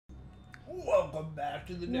Welcome back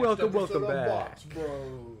to the next Welcome episode of back. Box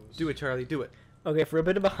Bros. Do it, Charlie. Do it. Okay, for a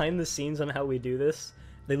bit of behind the scenes on how we do this,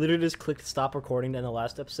 they literally just clicked stop recording in the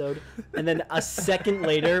last episode, and then a second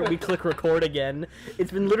later we click record again.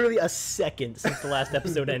 It's been literally a second since the last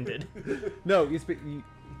episode ended. No,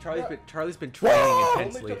 Charlie's been training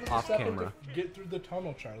intensely Only took us a off second camera. to get through the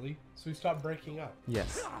tunnel, Charlie, so we stopped breaking up.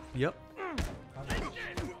 Yes. Yep.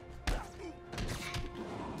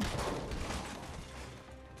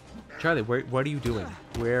 Charlie, what are you doing?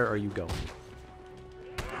 Where are you going?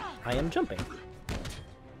 I am jumping.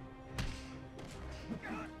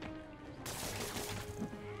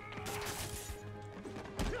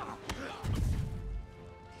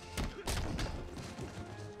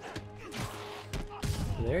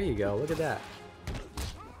 There you go. Look at that.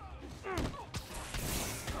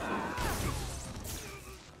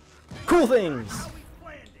 Cool things!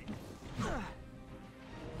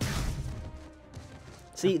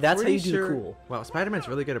 See, that's how you do the cool. Wow, Spider-Man's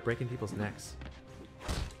really good at breaking people's necks.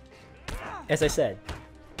 As I said.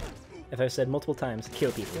 If I've said multiple times,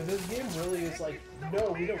 kill people. Because this game really is like,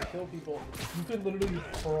 no, we don't kill people. You can literally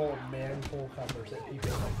hurl manhole covers at people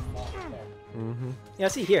like not them. Mm-hmm. Yeah,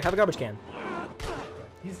 see, here, have a garbage can.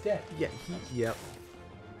 He's dead. Yeah, yep.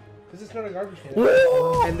 This is not a garbage can.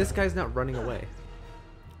 And this guy's not running away.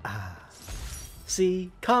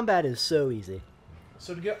 See, combat is so easy.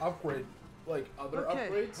 So to get upgrade, like other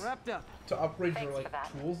upgrades, wrapped up. to upgrade your Thanks like for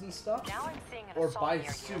that. tools and stuff, Now I'm seeing an or assault buy near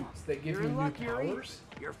you. suits that give You're you new lucky, Yuri. powers.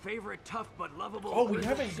 Your favorite tough but lovable. Oh, we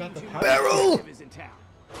haven't got the power. Barrel! Is in town.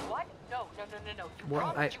 What? No. You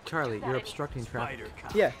Well, promised you would Charlie, do that you're any- obstructing traffic. Spider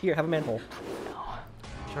cop. Yeah, here, have a manhole.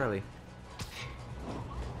 Charlie.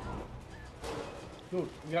 Dude,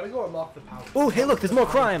 we gotta go unlock the power. Oh, hey, look, there's more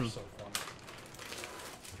crime. So fun.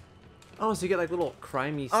 Oh, so you get like little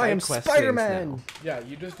crimey I am side quest Spider-Man! things Yeah,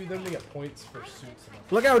 you just do them to get points for suits and everything.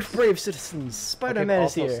 Look out, brave citizens! now. Spider-Man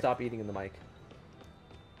is also here. stop eating in the mic.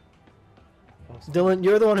 Dylan,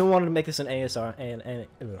 you're the one who wanted to make this an ASMR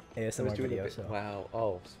I was doing video, a bit. so. Wow.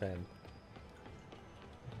 Oh, Sven.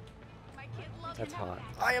 That's hot.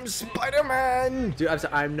 I am Spider-Man! Dude,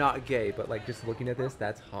 I'm not gay, but like just looking at this,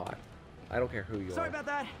 that's hot. I don't care who you Sorry are. about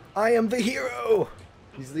that. I am the hero!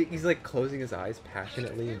 He's like closing his eyes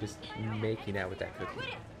passionately and just making out with that cookie.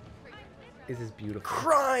 This is beautiful.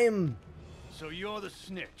 Crime! So you're the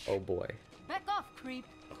snitch. Oh boy. Back off, creep.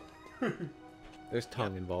 There's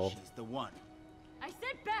tongue involved. She's the one. I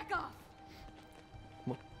said back off.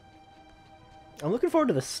 I'm looking forward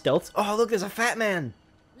to the stealth. Oh, look, there's a fat man!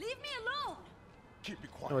 Leave me alone. Keep it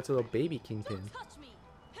Oh, quiet. it's a little baby kingpin. Don't touch me.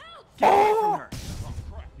 Help! Get away from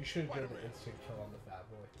her. You should go the instant kill on the fat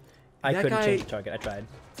boy. I That couldn't guy- change the target, I tried.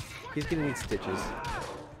 He's gonna need stitches.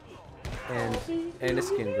 And a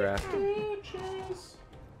skin graft. Bitches.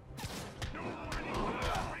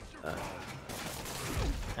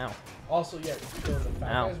 Ow. Also, yeah, so the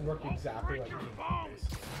fat Ow. guys work exactly like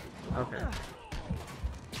Kingpin. Okay.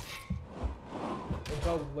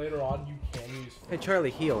 Until later on, you can use. Hey Charlie,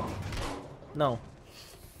 heal. No.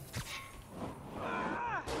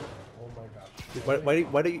 Oh my gosh.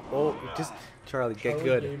 Why do you? Oh, just Charlie, get Charlie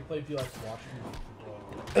good. Gameplay be like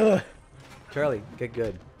watching you. Ugh. Charlie, get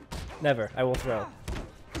good. Never. I will throw.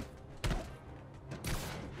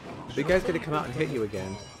 The big guy's gonna come out and hit you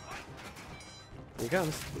again. Here he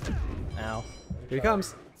comes. Ow. Here he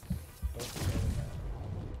comes.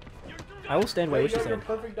 I will stand where Wait, what she you got your said.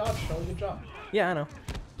 perfect dodge. Charlie, good job. Yeah, I know.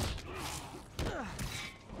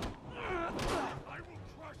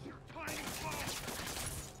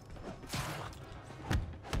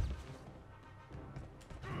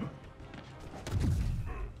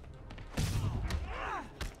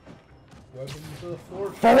 Welcome to the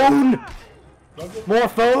floor. Phone! Welcome- More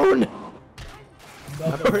phone!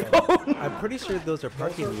 Nothing. I'm pretty sure those are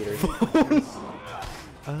parking meters.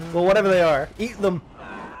 Well, whatever they are, eat them.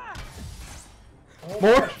 Oh my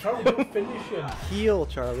More? gosh, Charlie, don't finish him. Heal,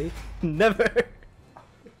 Charlie. Never.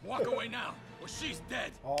 Walk away now, or she's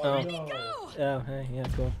dead. Oh, Oh. no. Oh, hey, yeah,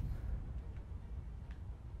 cool.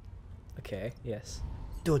 Okay, yes.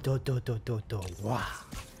 Do. Wow.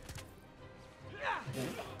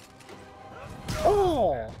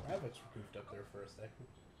 Oh! Rabbits were goofed up there for a second.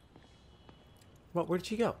 What? Where'd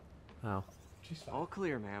she go? Oh. She's fine. All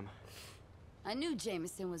clear, ma'am. I knew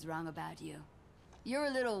Jameson was wrong about you. You're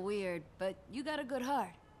a little weird, but you got a good heart.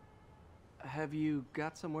 Have you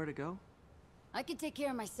got somewhere to go? I can take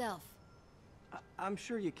care of myself. I'm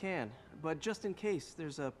sure you can, but just in case,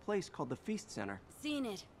 there's a place called the Feast Center. Seen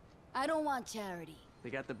it. I don't want charity. They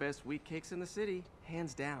got the best wheat cakes in the city,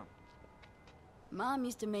 hands down. Mom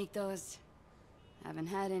used to make those. Haven't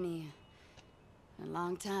had any in a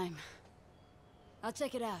long time. I'll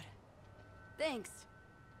check it out. Thanks,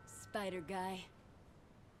 Spider Guy.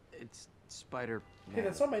 It's Spider. Hey,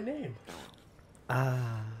 that's not my name.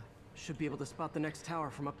 Ah. Should be able to spot the next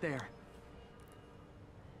tower from up there.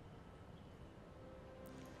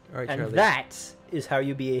 All right, And Charlie. that is how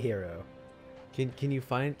you be a hero. Can you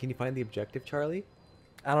find the objective, Charlie?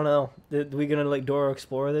 I don't know. Are we gonna like Dora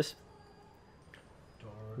Explorer this?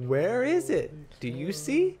 Where is it? Do you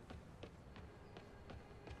see?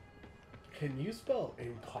 Can you spell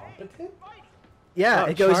incompetent? Yeah, Oh,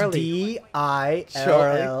 it goes Charlie.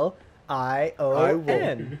 DILLION. I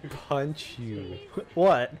will punch you.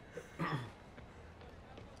 What?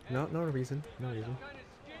 No reason. No reason.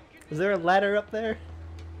 Is there a ladder up there?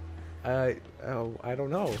 Oh, I don't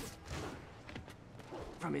know.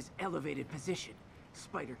 From his elevated position,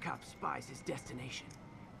 Spider Cop spies his destination.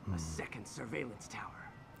 A second surveillance tower.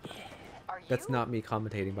 Are you? That's not me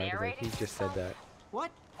commentating, by the way. He narrating just said that.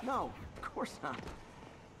 What? No, of course not.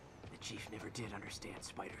 The chief never did understand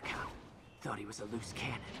Spider Cop. Thought he was a loose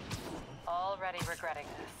cannon. Already regretting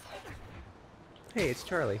this. Hey, it's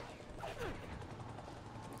Charlie.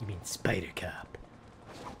 You mean Spider Cop?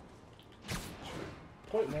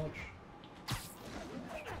 Point launch.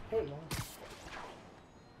 Point launch.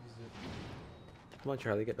 Come on,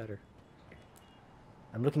 Charlie, get better.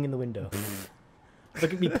 I'm looking in the window.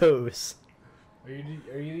 Look at me pose. Are you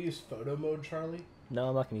gonna use photo mode, Charlie? No,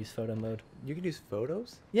 I'm not gonna use photo mode. You can use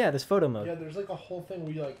photos? Yeah, there's photo mode. Yeah, there's like a whole thing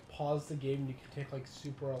where you like pause the game and you can take like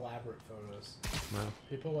super elaborate photos. Wow.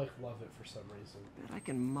 People like love it for some reason. Bet I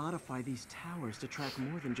can modify these towers to track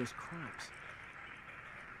more than just crimes.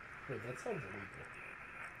 Wait, that sounds illegal.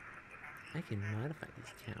 I can modify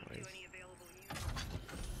these towers.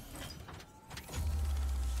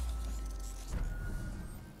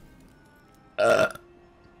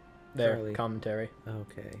 There, Charlie. commentary.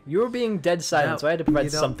 Okay. You were being dead silent, Now, so I had to provide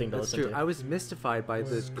you know, something to that's listen true. to. I was mystified by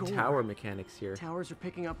the Score. tower mechanics here. Towers are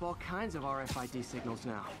picking up all kinds of RFID signals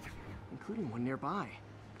now, including one nearby.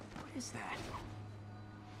 What is that?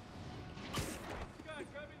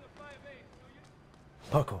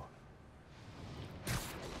 Parkour.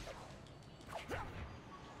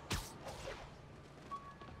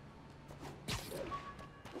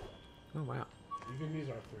 Oh wow. You can use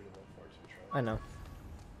R3 to look for it too, Charlie. I know.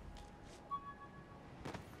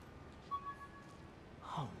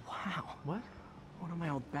 Oh, wow. What? One of my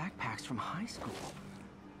old backpacks from high school.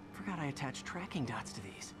 Forgot I attached tracking dots to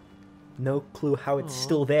these. No clue how it's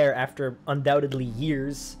still there after undoubtedly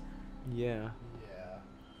years. Yeah. Yeah.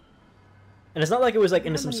 And it's not like it was like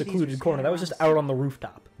in How some many of these secluded are corner. That was just out on the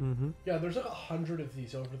rooftop. Mm-hmm. Yeah, there's like 100 of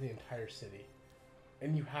these over the entire city.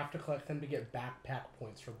 And you have to collect them to get backpack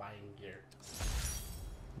points for buying gear.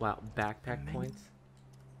 Wow, backpack points?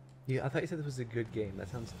 Yeah, I thought you said this was a good game. That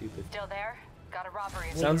sounds stupid. Still there? Got a robbery.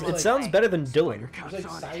 Well, Sounds there's it like- sounds better than Dylan. There's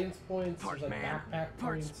like science points, Part there's like man, backpack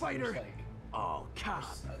part points, spider. there's like... Oh, cop.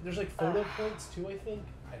 There's like photo points too, I think.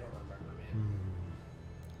 I don't remember, man.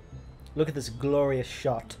 Look at this glorious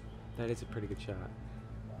shot. That is a pretty good shot.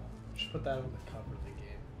 Just put that on the cover of the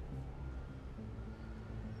game.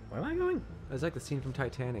 Where am I going? It's like the scene from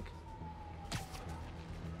Titanic.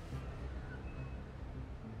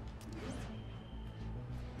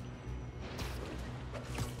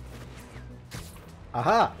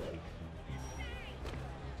 Aha!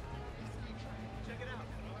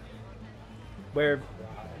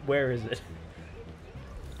 Where is it?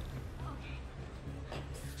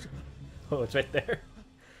 Oh, it's right there.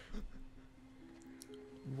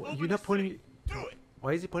 You're not pointing.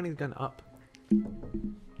 Why is he pointing the gun up?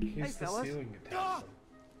 Here's the fellas. ceiling attachment.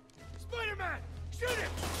 Spider-Man! Shoot him!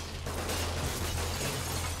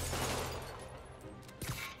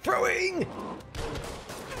 Throwing!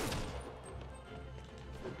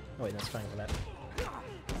 Oh wait, that's fine for that.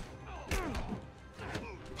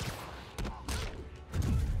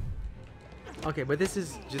 Okay, but this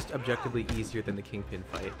is just objectively easier than the Kingpin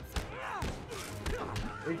fight.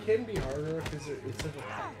 It can be harder because it's such a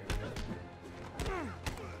tight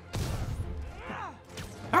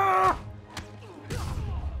area.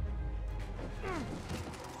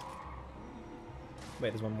 Wait,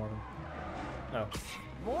 there's one more of them. Oh.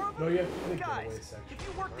 More of No, them? you have to do the getaway Guys, section. if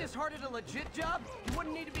you worked this hard at a legit job, you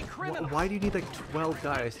wouldn't need to be criminal. Why do you need like 12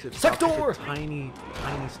 guys to stop Sector! like, a tiny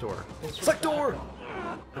store? Sector!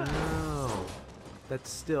 Oh, that's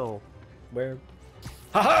still. Where?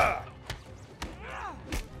 Haha!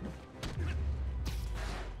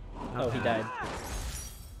 Oh, he died.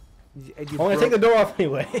 And you I'm gonna take the door off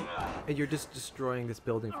anyway. And you're just destroying this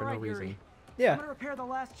building for no Alright, reason. Yuri. I'm Yeah. gonna repair the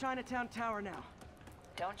last Chinatown tower now.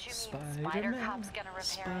 Don't you mean Spider Cop's gonna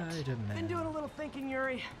repair it? Been doing a little thinking,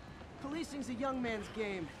 Yuri. Policing's a young man's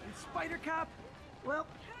game, and Spider Cop, well,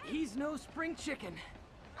 He's no spring chicken.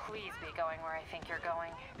 Please be going where I think you're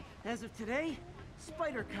going. As of today,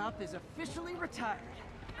 Spider Cop is officially retired.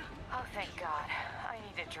 Oh, thank God. I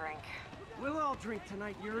need a drink. We'll all drink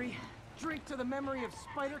tonight, Yuri. Drink to the memory of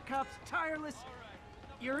Spider Cop's tireless...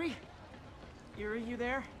 Yuri? Yuri, you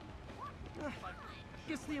there?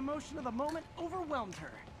 Guess the emotion of the moment overwhelmed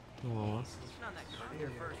her. Aww.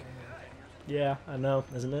 Yeah, I know,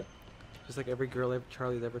 isn't it? Just like every girl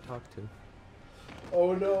Charlie's ever talked to.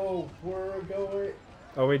 Oh no, we're going.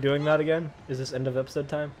 Are we doing that again? Is this end of episode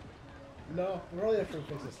time? No, we're only after we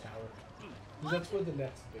fix this tower. 'Cause that's where the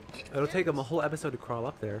next big. It'll take him a whole episode to crawl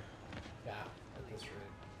up there. Yeah, at this rate.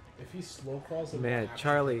 If he slow crawls, it Man, will actually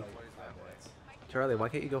Charlie. be like 5 minutes. Charlie, why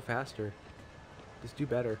can't you go faster? Just do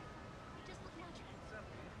better.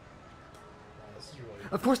 Wow, this is really.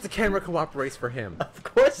 Of course the camera cooperates for him. Of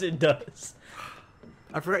course it does.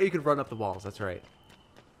 I forgot you could run up the walls, that's right.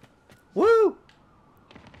 Woo!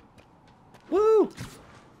 Woo!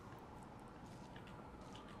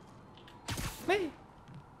 Me.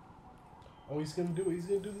 Oh, he's gonna do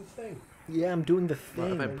the thing. Yeah, I'm doing the Well,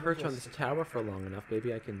 thing. if I perch on this tower for long enough,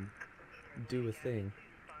 maybe I can do a thing.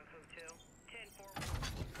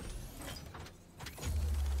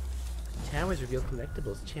 Towers reveal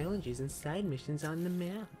collectibles, challenges, and side missions on the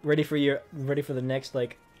map. Ready for the next,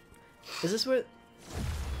 like... Is this what...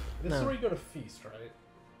 This is No. where you go to feast, right?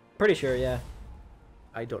 Pretty sure, yeah.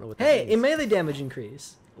 I don't know what that Hey, means. a melee damage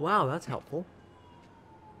increase. Wow, that's helpful.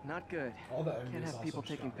 Not good. All that Can't enemies have also people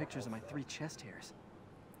just taking got pictures of my health. 3 chest hairs.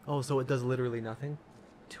 Oh, so it does literally nothing?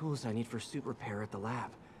 Tools I need for suit repair at the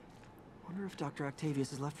lab. Wonder if Dr.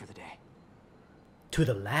 Octavius is left for the day. To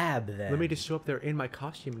the lab, then. Let me just show up there in my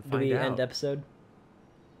costume and Do find we out. end episode?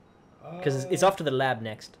 Because it's off to the lab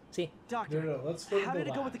next. See? Doctor, No, let's go to how the did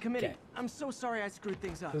it go with the committee? Okay. I'm so sorry I screwed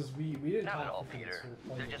things up. Because we didn't Not at talk all, to Peter. this, we're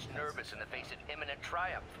They're playing just it. nervous in the face of imminent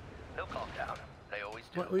triumph. They'll calm down. They always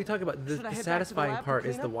do. What are you talking about? The Should I head back to the satisfying lab for part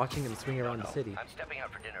is the cleanup? watching him swing around the city. I'm stepping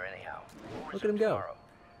out for dinner anyhow. We'll Look at him resume go. tomorrow.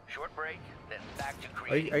 Short break, then back to Are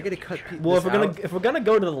creating. you gonna the cut future. pe- Well, if this we're gonna out? if we're gonna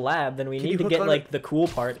go to the lab, then we Can need you to hook get on like it? the cool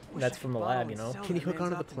part Wish that's I from could the borrow lab, you and know. sell Can you that hook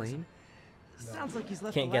onto man's the plane? Sounds like he's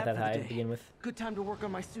left Can't the get lab that for the high day. to begin with. Good time to work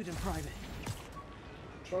on my suit in private.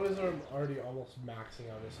 Charlie's already almost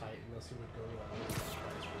maxing out his height unless he would go to a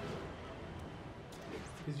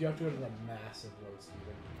because you have to go to the massive road,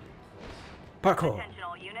 Steven. Parkour. Attention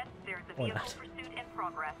all units, there's a Or vehicle not. pursuit in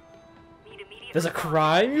progress. Need immediate There's a response.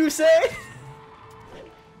 crime, you say?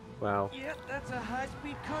 Wow. Yep, that's a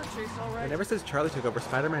high-speed car chase, all right. And ever since Charlie took over,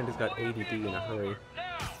 Spider-Man just got ADD in a hurry.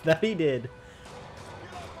 That he did.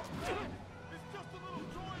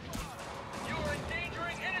 You are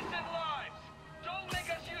endangering innocent lives. Don't make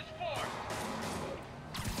us use force.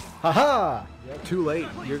 Haha! Too late.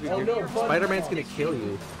 Oh, no, Bud Spider-Man's Bud. gonna kill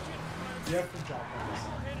you. You have to jump on this.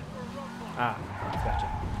 Ah, gotcha.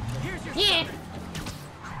 Here's your Yeah.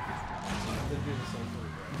 They do the same thing.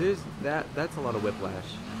 There's that's a lot of whiplash.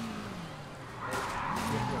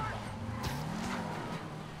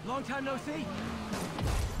 long time no see.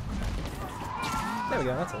 There we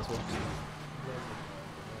go, that's nice.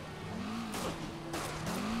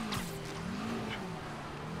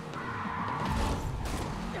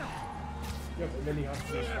 Yep, and then he has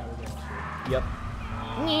to just follow them. Yep.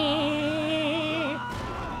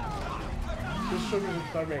 Just show me that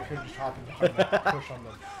Spider-Man could just hop and push on the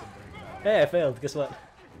brake. Hey, I failed. Guess what?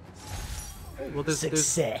 Well,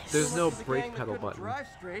 Success. there's no This is a brake gang that pedal couldn't button. Drive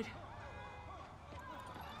straight.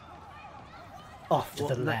 Off to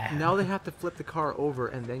Well, the lab. now they have to flip the car over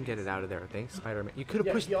and then get it out of there. Thanks, Spider-Man. You could have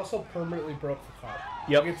Yeah, pushed. he also permanently broke the car.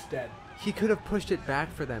 Yep. Like, it's dead. He could have pushed it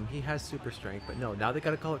back for them. He has super strength, but no. Now they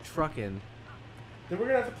gotta call it trucking. They were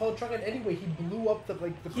gonna have to call a truck in anyway. He blew up the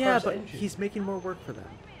the Yeah, car's but engine. he's making more work for them.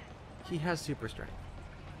 He has super strength.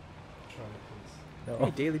 Charlie, please. No.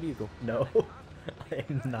 Hey, Daily Bugle. No.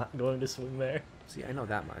 I'm not going to swing there. See, I know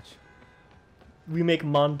that much. We make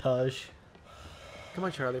montage. Come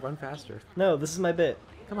on, Charlie, run faster. No, this is my bit.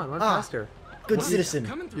 Come on, run Ah. faster. Good What? citizen.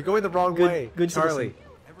 Coming through. You're going the wrong Good- way. good Charlie.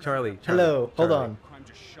 citizen. Charlie. Hello, hold Charlie. on. Crime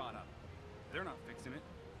just shot up. They're not fixing it.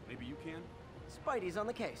 Maybe you can? Spidey's on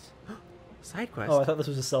the case. Side quest. Oh, I thought this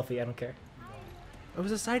was a selfie. I don't care. It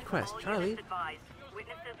was a side quest, All Charlie. units advised.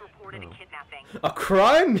 Witnesses reported Oh. a kidnapping. A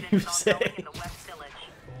crime, you Incident say? ongoing in the West Village.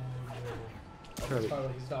 Charlie.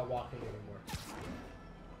 Finally, he's not walking anymore.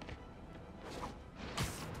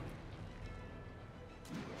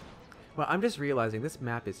 Well, I'm just realizing this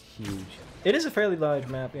map is huge. It is a fairly large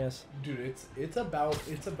map, yes. Dude, it's about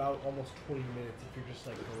almost 20 minutes if you're just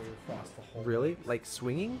like going across the whole. Really? place. Like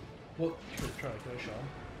swinging? Well, sure, Charlie, can I show him?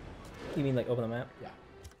 You mean like open the map? Yeah.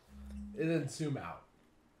 And then zoom out.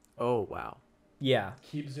 Oh, wow. Yeah.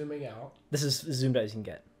 Keep zooming out. This is as zoomed out as you can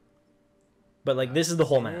get. But like this is the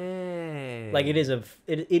whole map. Dang. Like it is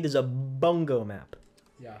a bungo map.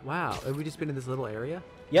 Yeah. Wow, have we just been in this little area?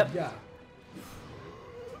 Yep. Yeah.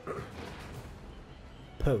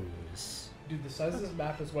 Pose. Dude, the size of this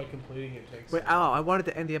map is what completing it takes. Wait, I wanted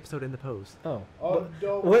to end the episode in the pose. Oh. Oh,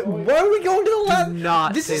 no. Why are we going to the left?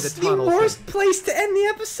 not This say is the the tunnel worst place to end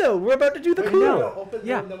the episode. We're about to do the Wait, coup. no, open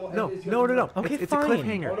Yeah, and then we'll no, end it. no. Okay, it's a fine.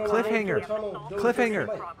 cliffhanger. Oh, no, we're going to a Cliffhanger. tunnel. Don't Cliffhanger.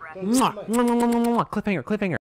 touch the mic. Don't touch the mic. Cliffhanger.